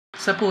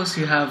Suppose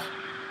you have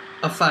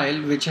a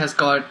file which has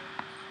got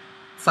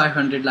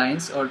 500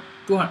 lines or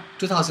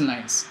 2000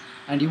 lines,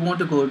 and you want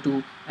to go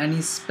to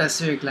any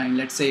specific line,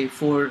 let's say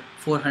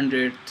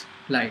 400th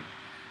line.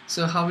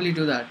 So how will you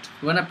do that?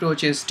 One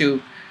approach is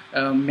to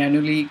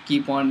manually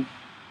keep on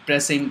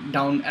pressing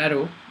down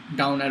arrow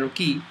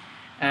key,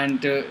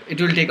 and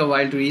it will take a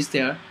while to reach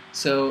there.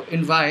 So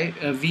in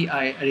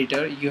VI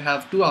editor, you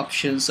have two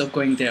options of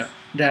going there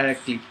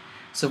directly.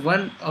 So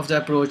one of the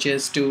approach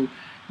is to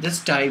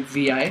just type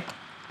VI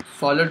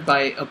followed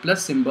by a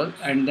plus symbol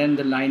and then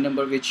the line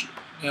number which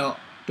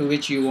to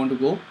which you want to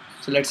go.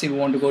 So let's say we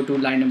want to go to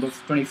line number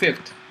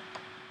 25th,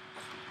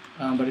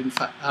 but in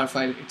our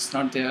file it's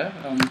not there,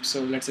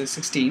 so let's say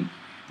 16,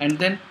 and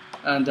then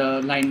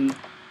the line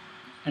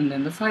and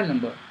then the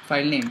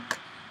file name.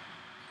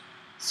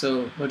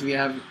 So what we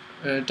have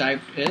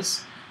typed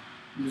is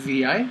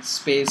VI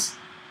space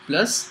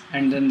plus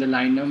and then the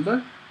line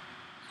number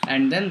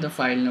and then the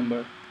file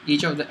number.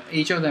 Each of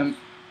them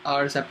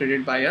are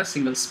separated by a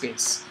single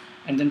space,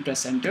 and then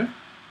press enter.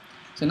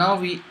 So now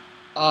we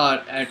are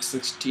at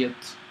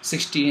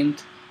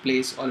 16th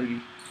place already.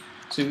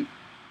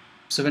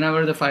 So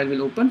whenever the file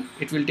will open,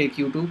 it will take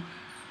you to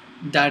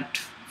that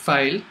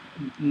file,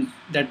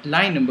 that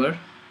line number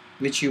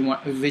which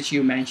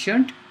you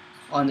mentioned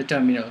on the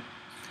terminal.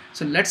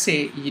 So let's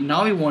say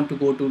now you want to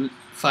go to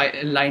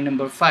line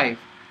number 5.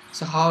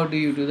 So how do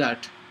you do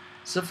that?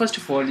 So first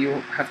of all, you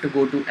have to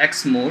go to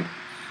X mode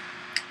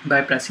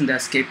by pressing the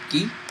escape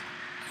key,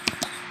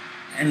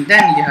 and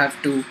then you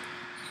have to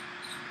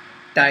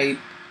type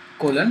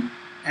colon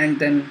and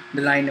then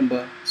the line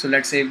number. So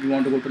let's say we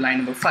want to go to line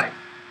number 5,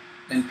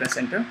 then press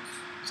enter.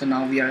 So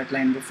now we are at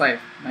line number 5.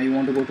 Now you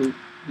want to go to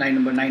line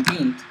number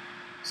 19th,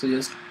 so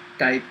just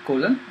type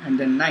colon and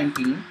then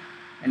 19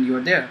 and you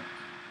are there.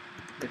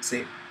 Let's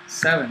say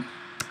 7,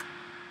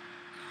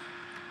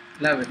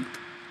 11.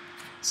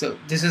 So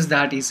this is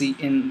that easy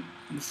in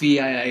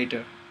VI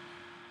editor.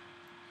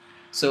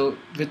 So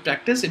with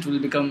practice it will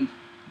become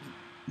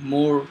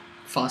more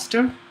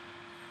faster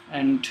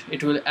and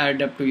it will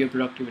add up to your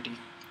productivity.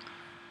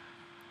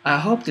 I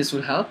hope this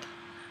will help.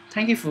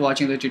 Thank you for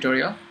watching the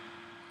tutorial.